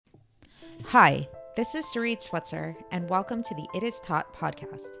Hi, this is Sarit Switzer, and welcome to the It Is Taught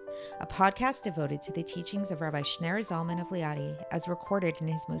podcast, a podcast devoted to the teachings of Rabbi Shneur Zalman of Liadi as recorded in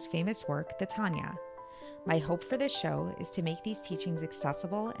his most famous work, the Tanya. My hope for this show is to make these teachings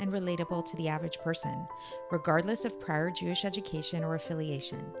accessible and relatable to the average person, regardless of prior Jewish education or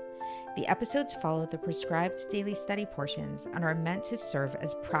affiliation. The episodes follow the prescribed daily study portions and are meant to serve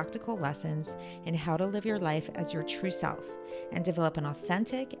as practical lessons in how to live your life as your true self and develop an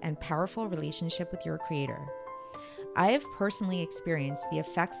authentic and powerful relationship with your Creator. I have personally experienced the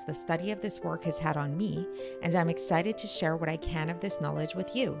effects the study of this work has had on me, and I'm excited to share what I can of this knowledge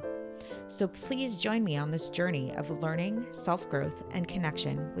with you. So please join me on this journey of learning, self-growth, and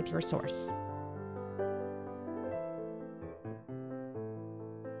connection with your source.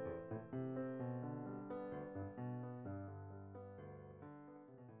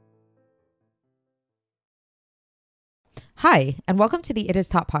 Hi, and welcome to the It Is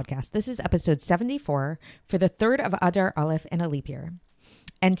Taught podcast. This is episode 74 for the 3rd of Adar Aleph in a leap year.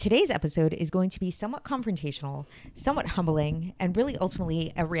 And today's episode is going to be somewhat confrontational, somewhat humbling, and really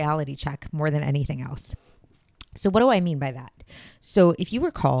ultimately a reality check more than anything else. So what do I mean by that? So if you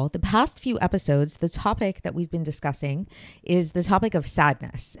recall, the past few episodes, the topic that we've been discussing is the topic of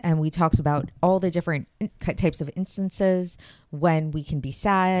sadness. And we talked about all the different types of instances when we can be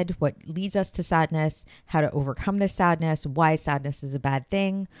sad, what leads us to sadness, how to overcome this sadness, why sadness is a bad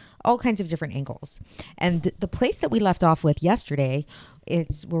thing, all kinds of different angles. And the place that we left off with yesterday,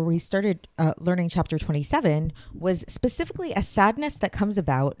 it's where we started learning chapter 27, was specifically a sadness that comes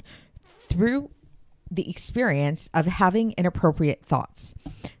about through the experience of having inappropriate thoughts.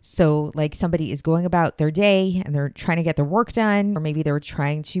 So like somebody is going about their day and they're trying to get their work done, or maybe they're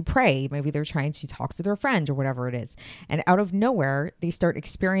trying to pray, maybe they're trying to talk to their friend or whatever it is. And out of nowhere, they start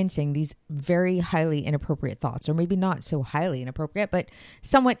experiencing these very highly inappropriate thoughts, or maybe not so highly inappropriate, but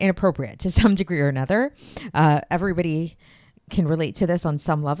somewhat inappropriate to some degree or another. Everybody can relate to this on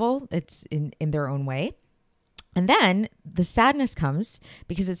some level. It's in their own way. And then the sadness comes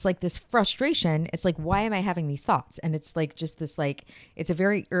because it's like this frustration. It's like, why am I having these thoughts? And it's like just this, like, it's a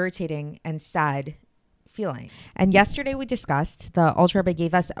very irritating and sad feeling. And yesterday we discussed, the Alter Rebbe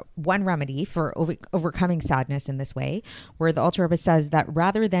gave us one remedy for overcoming sadness in this way, where the Alter Rebbe says that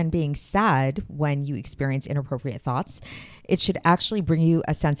rather than being sad when you experience inappropriate thoughts, it should actually bring you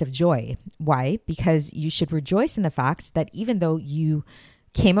a sense of joy. Why? Because you should rejoice in the fact that even though you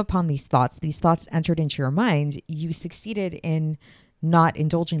came upon these thoughts entered into your mind, you succeeded in not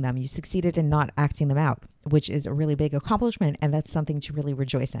indulging them. You succeeded in not acting them out, which is a really big accomplishment. And that's something to really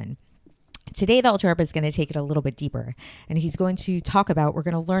rejoice in. Today, the Alter Rebbe is going to take it a little bit deeper, and he's going to we're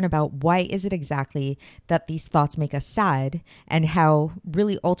going to learn about why is it exactly that these thoughts make us sad, and how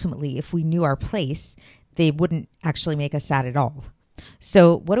really ultimately, if we knew our place, they wouldn't actually make us sad at all.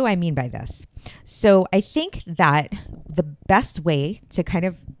 So what do I mean by this? So I think that the best way to kind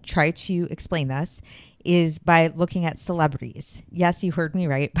of try to explain this is by looking at celebrities. Yes, you heard me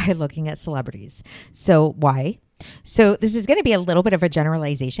right, by looking at celebrities. So why? So this is going to be a little bit of a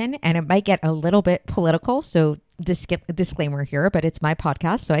generalization, and it might get a little bit political. So disclaimer here, but it's my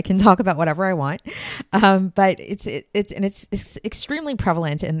podcast, so I can talk about whatever I want. But it's extremely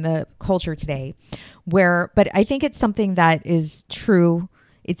prevalent in the culture today, but I think it's something that is true.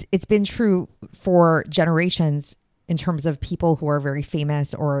 It's been true for generations in terms of people who are very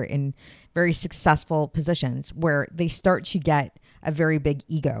famous or in very successful positions, where they start to get a very big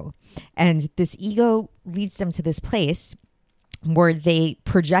ego. And this ego leads them to this place where they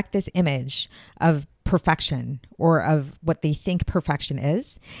project this image of perfection, or of what they think perfection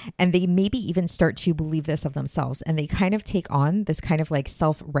is. And they maybe even start to believe this of themselves. And they kind of take on this kind of like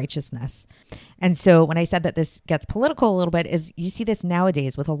self-righteousness. And so when I said that this gets political a little bit, is you see this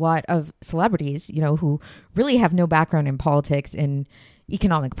nowadays with a lot of celebrities, who really have no background in politics, in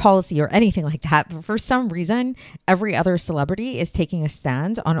economic policy or anything like that. But for some reason, every other celebrity is taking a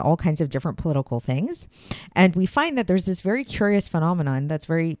stand on all kinds of different political things. And we find that there's this very curious phenomenon that's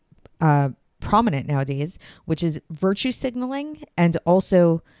very prominent nowadays, which is virtue signaling and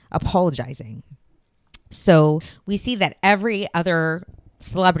also apologizing. So we see that every other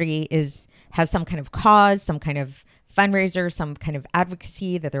celebrity has some kind of cause, some kind of fundraiser, some kind of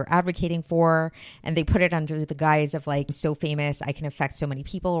advocacy that they're advocating for, and they put it under the guise of like, so famous, I can affect so many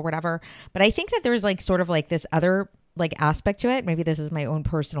people or whatever. But I think that there's like sort of like this other like aspect to it. Maybe this is my own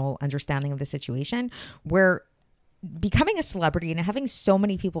personal understanding of the situation, where becoming a celebrity and having so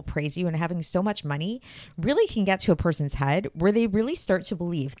many people praise you and having so much money really can get to a person's head where they really start to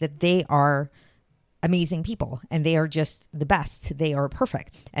believe that they are amazing people and they are just the best. They are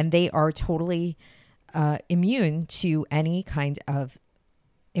perfect and they are totally immune to any kind of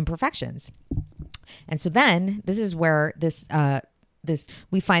imperfections. And so then this is where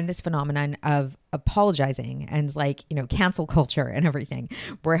we find this phenomenon of apologizing and cancel culture and everything,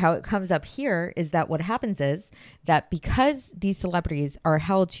 where how it comes up here is that what happens is that because these celebrities are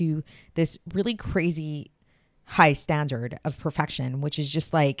held to this really crazy high standard of perfection, which is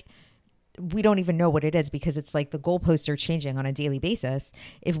just we don't even know what it is because it's the goalposts are changing on a daily basis.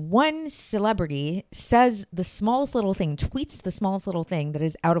 If one celebrity says the smallest little thing, tweets the smallest little thing that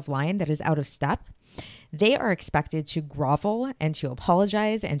is out of line, that is out of step, they are expected to grovel and to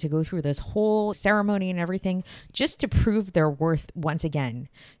apologize and to go through this whole ceremony and everything just to prove their worth once again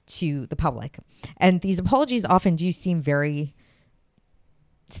to the public. And these apologies often do seem very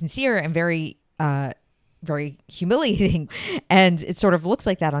sincere and very humiliating. And it sort of looks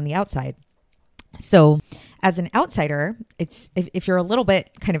like that on the outside. So as an outsider, it's if you're a little bit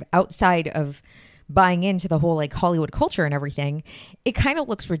kind of outside of buying into the whole Hollywood culture and everything, it kind of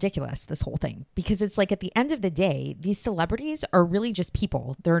looks ridiculous, this whole thing, because it's at the end of the day, these celebrities are really just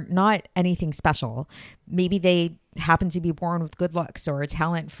people. They're not anything special. Maybe they happen to be born with good looks or a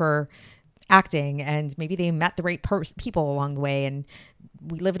talent for acting, and maybe they met the right people along the way. And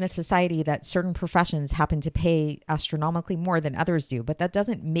we live in a society that certain professions happen to pay astronomically more than others do, but that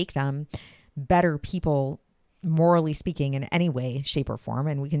doesn't make them better people, morally speaking, in any way, shape, or form.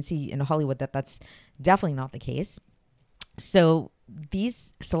 And we can see in Hollywood that that's definitely not the case. So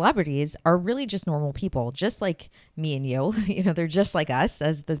these celebrities are really just normal people, just like me and you. They're just like us,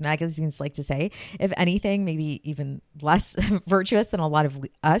 as the magazines like to say. If anything, maybe even less virtuous than a lot of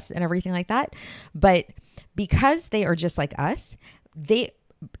us and everything like that. But because they are just like us,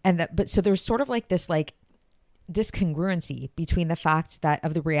 so there's sort of this discongruency between the fact that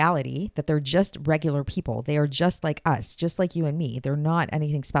of the reality that they're just regular people. They are just like us, just like you and me. They're not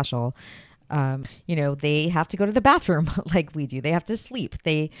anything special. They have to go to the bathroom like we do. They have to sleep.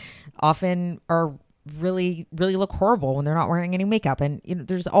 They often are really, really look horrible when they're not wearing any makeup. And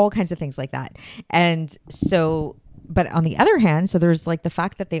there's all kinds of things like that. And so, but on the other hand, so there's the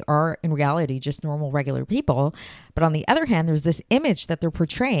fact that they are in reality just normal, regular people. But on the other hand, there's this image that they're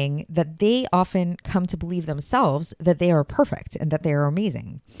portraying that they often come to believe themselves that they are perfect and that they are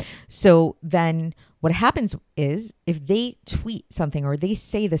amazing. So then what happens is if they tweet something or they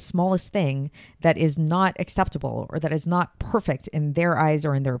say the smallest thing that is not acceptable or that is not perfect in their eyes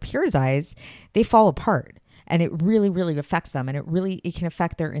or in their peers' eyes, they fall apart. And it really, really affects them. And it can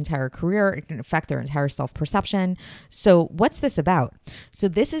affect their entire career. It can affect their entire self-perception. So what's this about? So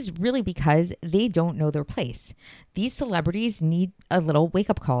this is really because they don't know their place. These celebrities need a little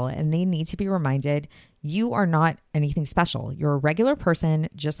wake-up call, and they need to be reminded, you are not anything special. You're a regular person,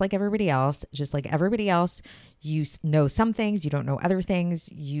 just like everybody else. Just like everybody else, you know some things, you don't know other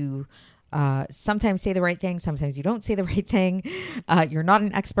things. You sometimes say the right thing. Sometimes you don't say the right thing. You're not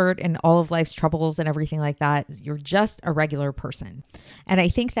an expert in all of life's troubles and everything like that. You're just a regular person. And I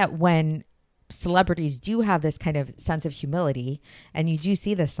think that when celebrities do have this kind of sense of humility, and you do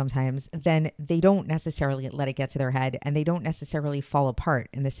see this sometimes, then they don't necessarily let it get to their head, and they don't necessarily fall apart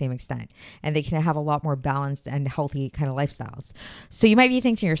in the same extent, and they can have a lot more balanced and healthy kind of lifestyles. So you might be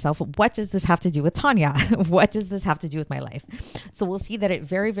thinking to yourself, what does this have to do with Tanya? What does this have to do with my life? So we'll see that it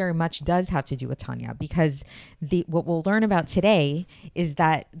very, very much does have to do with Tanya, because what we'll learn about today is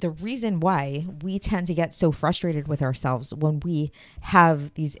that the reason why we tend to get so frustrated with ourselves when we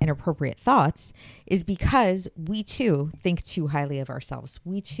have these inappropriate thoughts is because we too think too highly of ourselves.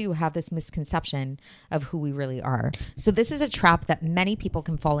 We too have this misconception of who we really are. So this is a trap that many people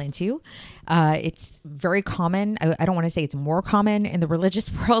can fall into. It's very common. I don't want to say it's more common in the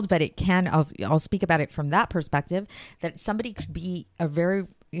religious world, but it can. I'll speak about it from that perspective, that somebody could be a very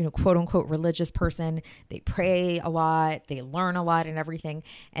quote unquote religious person. They pray a lot, they learn a lot and everything.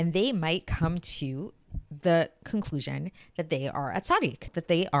 And they might come to the conclusion that they are a tzaddik, that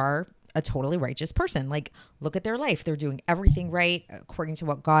they are a totally righteous person. Like, look at their life. They're doing everything right according to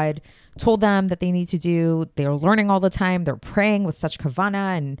what God told them that they need to do. They're learning all the time. They're praying with such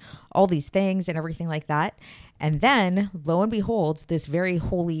kavana and all these things and everything like that. And then lo and behold, this very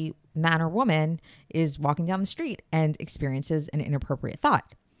holy man or woman is walking down the street and experiences an inappropriate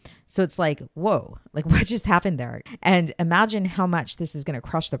thought. So it's like, whoa, like what just happened there? And imagine how much this is going to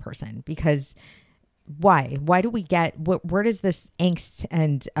crush the person, because why do we get where does this angst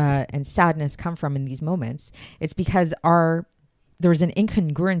and sadness come from in these moments? It's because there's an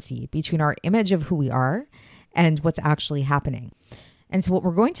incongruency between our image of who we are and what's actually happening. And so what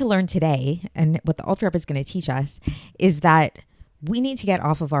we're going to learn today, and what the Alter Rebbe is going to teach us, is that we need to get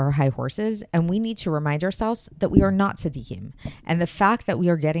off of our high horses and we need to remind ourselves that we are not tzaddikim. And the fact that we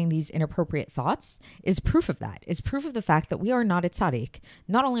are getting these inappropriate thoughts is proof of that. It's proof of the fact that we are not a tzaddik.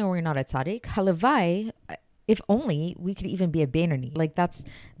 Not only are we not a tzaddik, halavai, if only we could even be a Beinoni. Like that's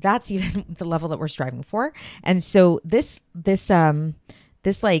even the level that we're striving for. And so this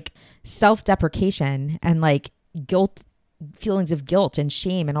like self-deprecation and like guilt, feelings of guilt and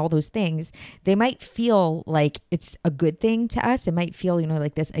shame and all those things, they might feel like it's a good thing to us. It might feel,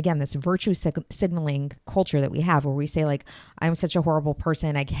 like this virtue signaling culture that we have where we say like, I'm such a horrible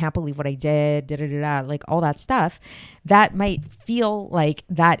person. I can't believe what I did, like all that stuff. That might feel like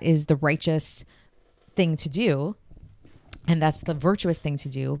that is the righteous thing to do. And that's the virtuous thing to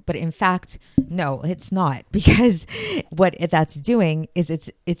do. But in fact, no, it's not, because what that's doing is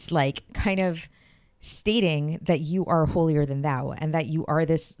it's like kind of stating that you are holier than thou and that you are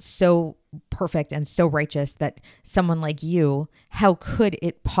this so perfect and so righteous that someone like you, how could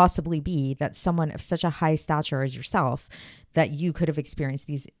it possibly be that someone of such a high stature as yourself, that you could have experienced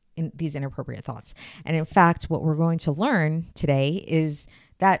these inappropriate thoughts? And in fact, what we're going to learn today is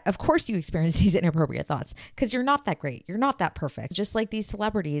that of course you experience these inappropriate thoughts because you're not that great. You're not that perfect. Just like these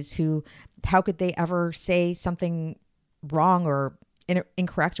celebrities who, how could they ever say something wrong or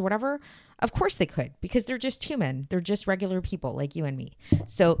incorrect or whatever? Of course they could, because they're just human. They're just regular people like you and me.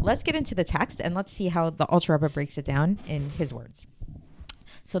 So let's get into the text and let's see how the Alter Rebbe breaks it down in his words.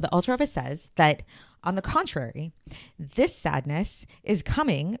 So the Alter Rebbe says that, on the contrary, this sadness is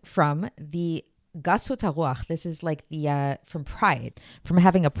coming from the gasut haruach. This is like the from pride, from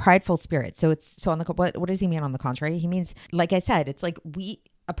having a prideful spirit. So on the what does he mean on the contrary? He means, like I said, it's like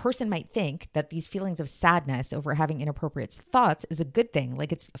a person might think that these feelings of sadness over having inappropriate thoughts is a good thing.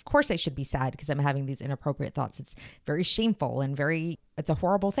 Like of course I should be sad because I'm having these inappropriate thoughts. It's very shameful and it's a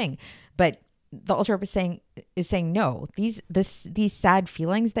horrible thing. But the Alter Rebbe is saying no. These sad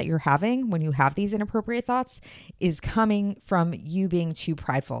feelings that you're having when you have these inappropriate thoughts is coming from you being too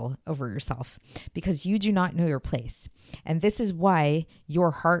prideful over yourself, because you do not know your place, and this is why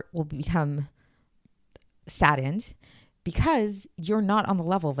your heart will become saddened, because you're not on the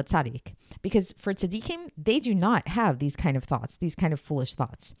level of a tzaddik. Because for tzaddikim, they do not have these kind of thoughts, these kind of foolish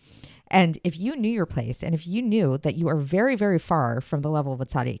thoughts. And if you knew your place, and if you knew that you are very, very far from the level of a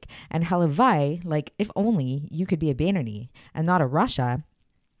tzaddik, and halavai, like if only you could be a Beinoni and not a Rasha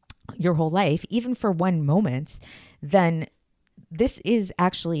your whole life, even for one moment, then this is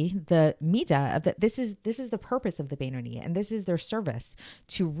actually the midah of this is the purpose of the Beinoni, and this is their service,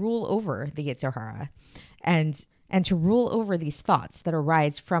 to rule over the Yetzer Hara and to rule over these thoughts that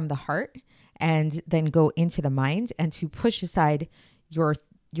arise from the heart and then go into the mind, and to push aside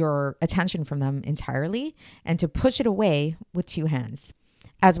your attention from them entirely and to push it away with two hands,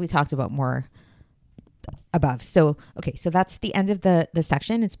 as we talked about more above. So, okay, so that's the end of the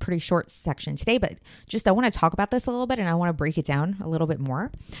section. It's a pretty short section today, but just I want to talk about this a little bit and I want to break it down a little bit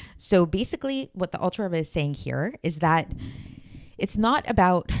more. So basically what the Alter Rebbe is saying here is that it's not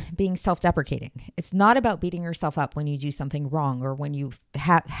about being self-deprecating. It's not about beating yourself up when you do something wrong or when you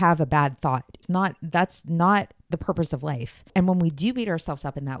have a bad thought. That's not the purpose of life. And when we do beat ourselves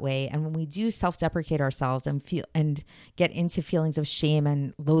up in that way, and when we do self-deprecate ourselves and feel and get into feelings of shame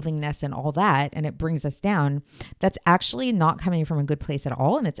and loathingness and all that, and it brings us down, that's actually not coming from a good place at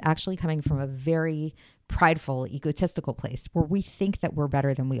all. And it's actually coming from a very prideful, egotistical place where we think that we're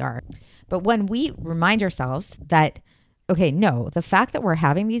better than we are. But when we remind ourselves that, okay, no, the fact that we're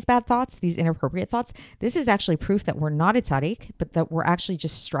having these bad thoughts, these inappropriate thoughts, this is actually proof that we're not a tzaddik, but that we're actually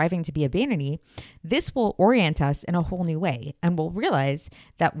just striving to be a Beinoni. This will orient us in a whole new way. And we'll realize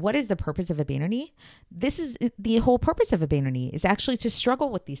that what is the purpose of a Beinoni? This is the whole purpose of a Beinoni, is actually to struggle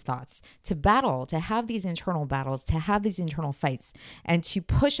with these thoughts, to battle, to have these internal battles, to have these internal fights, and to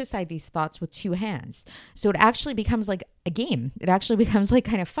push aside these thoughts with two hands. So it actually becomes like a game. It actually becomes like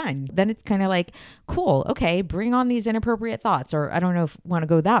kind of fun. Then it's kind of like, cool, okay, bring on these inappropriate thoughts. Or I don't know if I want to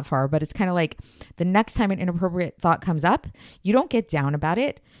go that far, but it's kind of like the next time an inappropriate thought comes up, you don't get down about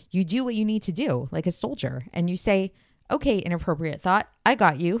it. You do what you need to do, like a soldier, and you say, okay, inappropriate thought, I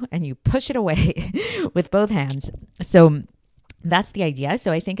got you, and you push it away with both hands. So that's the idea.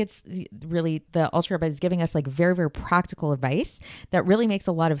 So I think it's really, the Alter Rebbe is giving us like very, very practical advice that really makes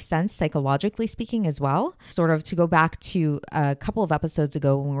a lot of sense psychologically speaking as well. Sort of to go back to a couple of episodes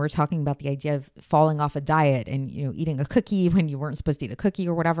ago when we were talking about the idea of falling off a diet and, eating a cookie when you weren't supposed to eat a cookie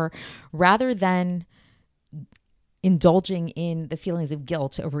or whatever, rather than indulging in the feelings of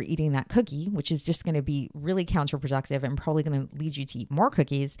guilt over eating that cookie, which is just going to be really counterproductive and probably going to lead you to eat more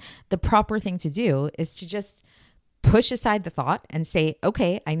cookies. The proper thing to do is to just push aside the thought and say,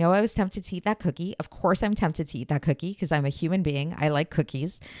 okay, I know I was tempted to eat that cookie. Of course I'm tempted to eat that cookie because I'm a human being. I like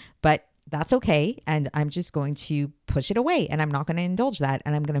cookies, but that's okay. And I'm just going to push it away and I'm not going to indulge that.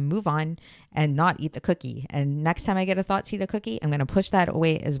 And I'm going to move on and not eat the cookie. And next time I get a thought to eat a cookie, I'm going to push that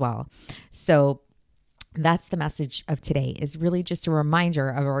away as well. So that's the message of today, is really just a reminder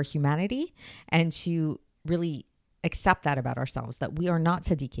of our humanity and to really accept that about ourselves, that we are not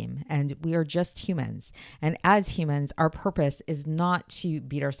tzaddikim and we are just humans. And as humans, our purpose is not to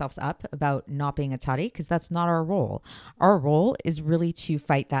beat ourselves up about not being a tzaddik, because that's not our role. Our role is really to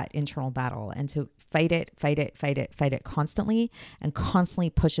fight that internal battle and to fight it constantly, and constantly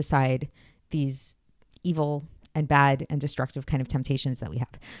push aside these evil and bad and destructive kind of temptations that we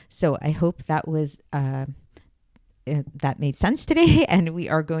have. So I hope that was that made sense today, and we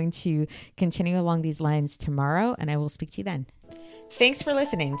are going to continue along these lines tomorrow, and I will speak to you then. Thanks for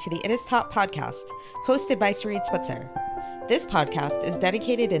listening to the It Is Taught podcast, hosted by Sarit Switzer. This podcast is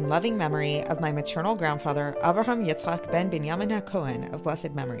dedicated in loving memory of my maternal grandfather, Avraham Yitzchak ben Binyamin HaKohen of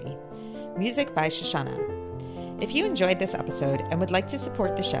blessed memory. Music by Shoshana. If you enjoyed this episode and would like to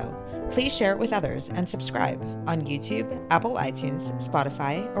support the show, please share it with others and subscribe on YouTube, Apple iTunes,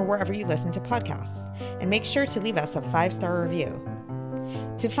 Spotify, or wherever you listen to podcasts. And make sure to leave us a 5-star review.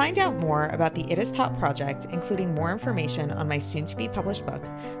 To find out more about the It Is Taught project, including more information on my soon-to-be published book,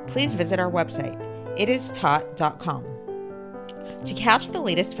 please visit our website, itistaught.com. To catch the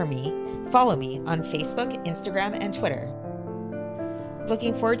latest from me, follow me on Facebook, Instagram, and Twitter.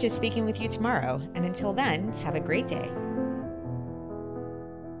 Looking forward to speaking with you tomorrow, and until then, have a great day.